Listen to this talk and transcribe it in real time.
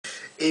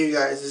Hey you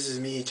guys, this is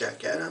me,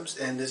 Jack Adams,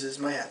 and this is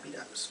my happy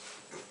dance.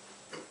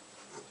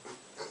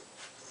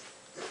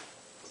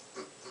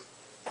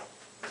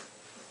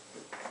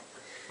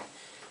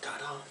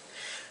 Ta-da!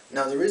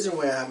 Now the reason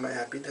why I have my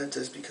happy dance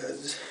is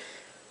because,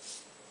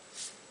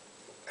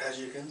 as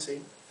you can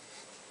see,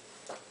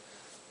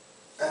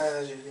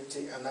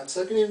 I'm not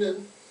sucking it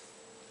in.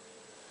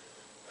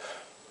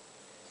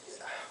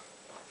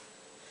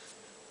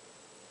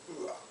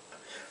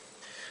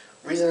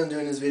 Reason I'm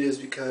doing this video is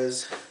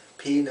because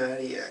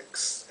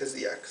P90X is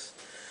the X.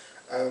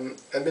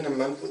 I've been a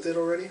month with it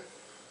already,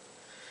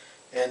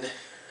 and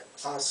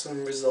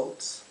awesome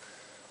results.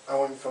 I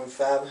went from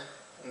flab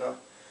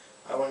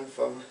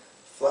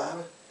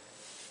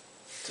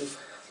to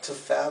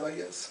fab, I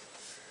guess,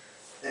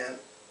 and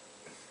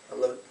I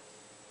love it.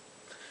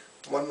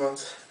 1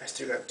 month, I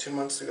still got 2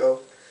 months to go.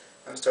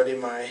 I'm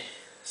starting my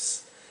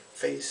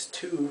phase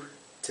 2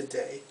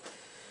 today.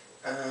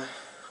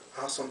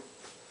 Awesome.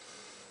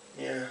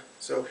 Yeah,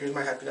 so here's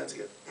my happy dance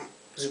again.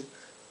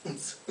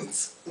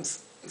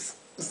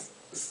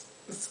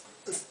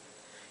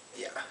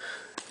 Yeah.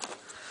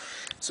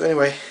 So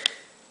anyway,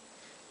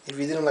 if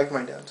you didn't like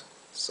my dance,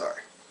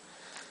 sorry.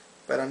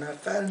 But I'm not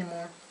fat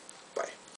anymore.